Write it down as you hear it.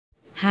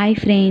Hi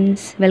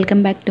friends,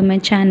 welcome back to my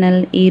channel.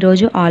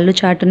 ఈరోజు ఆలు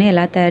చాటుని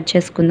ఎలా తయారు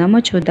చేసుకుందామో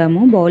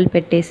చూద్దాము. బౌల్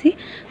పెట్టేసి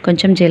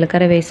కొంచెం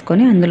జీలకర్ర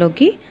వేసుకొని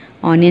అందులోకి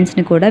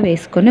ఆనియన్స్ని కూడా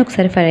వేసుకొని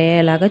ఒకసారి ఫ్రై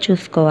అయ్యేలాగా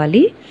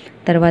చూసుకోవాలి.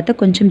 తర్వాత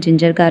కొంచెం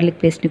జింజర్ గార్లిక్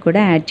పేస్ట్ని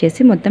కూడా యాడ్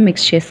చేసి మొత్తం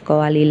మిక్స్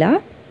చేసుకోవాలి.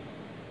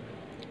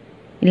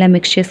 ఇలా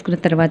మిక్స్ చేసుకున్న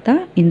తర్వాత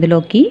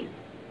ఇందులోకి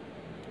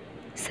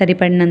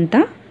సరిపడినంత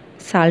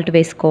సాల్ట్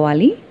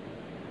వేసుకోవాలి.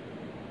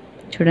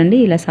 చూడండి,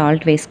 ఇలా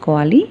సాల్ట్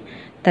వేసుకోవాలి.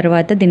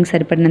 తర్వాత దీనికి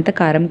సరిపడినంత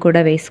కారం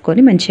కూడా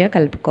వేసుకొని మంచిగా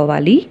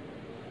కలుపుకోవాలి.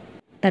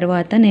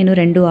 తర్వాత నేను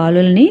 2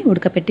 ఆలుల్ని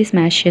ఉడకపెట్టి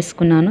స్మాష్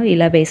చేసుకున్నాను.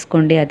 ఇలా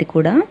వేసుకోండి అది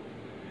కూడా.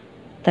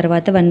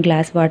 తర్వాత 1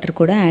 గ్లాస్ వాటర్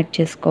కూడా యాడ్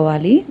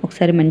చేసుకోవాలి.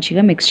 ఒకసారి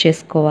మంచిగా మిక్స్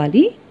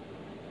చేసుకోవాలి.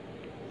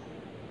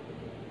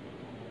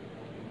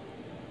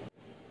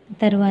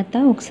 తర్వాత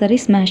ఒకసారి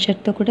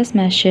స్మాషర్తో కూడా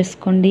స్మాష్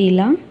చేసుకోండి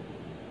ఇలా.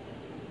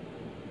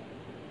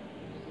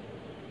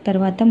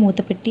 తర్వాత మూత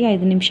పెట్టి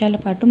 5 నిమిషాల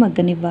పాటు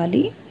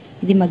మగ్గనివ్వాలి.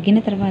 ఇది మగ్గిన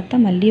తర్వాత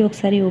మళ్ళీ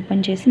ఒకసారి ఓపెన్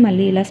చేసి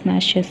మళ్ళీ ఇలా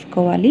స్మాష్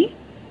చేసుకోవాలి.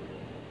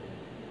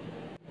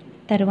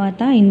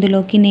 తర్వాత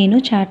ఇందులోకి నేను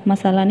చాట్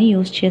మసాలాని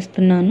యూస్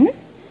చేస్తున్నాను.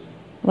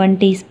 1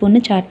 టీ స్పూన్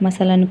చాట్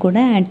మసాలాని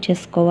కూడా యాడ్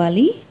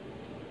చేసుకోవాలి.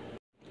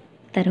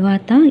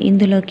 తర్వాత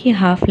ఇందులోకి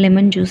హాఫ్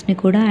లెమన్ జ్యూస్ని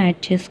కూడా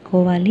యాడ్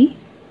చేసుకోవాలి.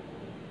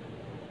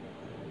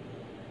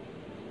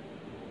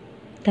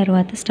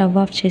 తర్వాత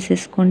స్టవ్ ఆఫ్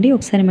చేసేసుకోండి.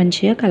 ఒకసారి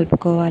మంచిగా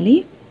కలుపుకోవాలి.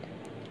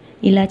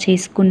 ఇలా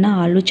చేసుకున్న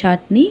ఆలు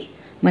చాట్ని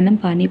మనం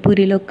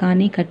పానీపూరిలో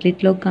కానీ,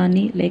 కట్లెట్లో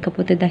కానీ,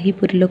 లేకపోతే దహి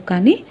పూరిలో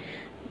కానీ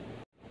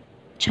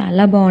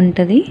చాలా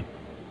బాగుంటుంది.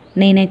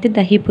 నేనైతే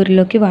దహి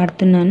పూరిలోకి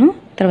వాడుతున్నాను.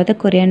 తర్వాత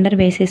కొరియాండర్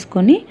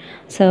వేసేసుకొని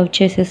సర్వ్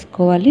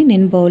చేసేసుకోవాలి.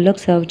 నేను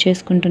బౌల్లోకి సర్వ్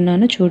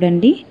చేసుకుంటున్నాను.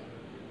 చూడండి,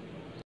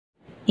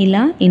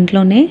 ఇలా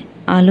ఇంట్లోనే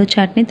ఆలు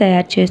చాట్ని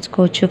తయారు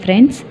చేసుకోవచ్చు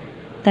ఫ్రెండ్స్.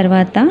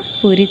 తర్వాత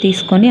పూరి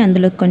తీసుకొని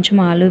అందులోకి కొంచెం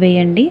ఆలు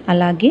వేయండి.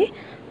 అలాగే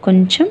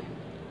కొంచెం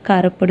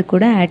కారప్పొడి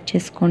కూడా యాడ్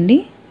చేసుకోండి.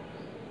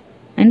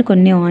 అండ్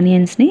కొన్ని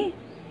ఆనియన్స్ని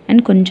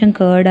అండ్ కొంచెం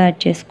కర్డ్ యాడ్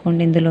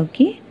చేసుకోండి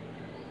ఇందులోకి.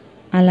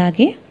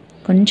 అలాగే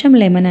కొంచెం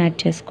లెమన్ యాడ్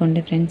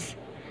చేసుకోండి ఫ్రెండ్స్.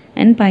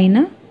 అండ్ పైన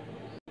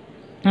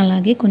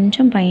అలాగే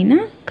కొంచెం పైన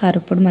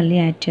కారప్పొడి మళ్ళీ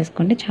యాడ్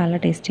చేసుకోండి. చాలా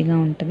టేస్టీగా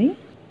ఉంటుంది.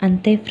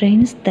 అంతే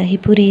friends, dahi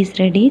puri is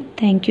ready.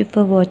 Thank you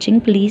for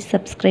watching. Please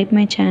subscribe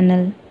my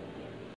channel.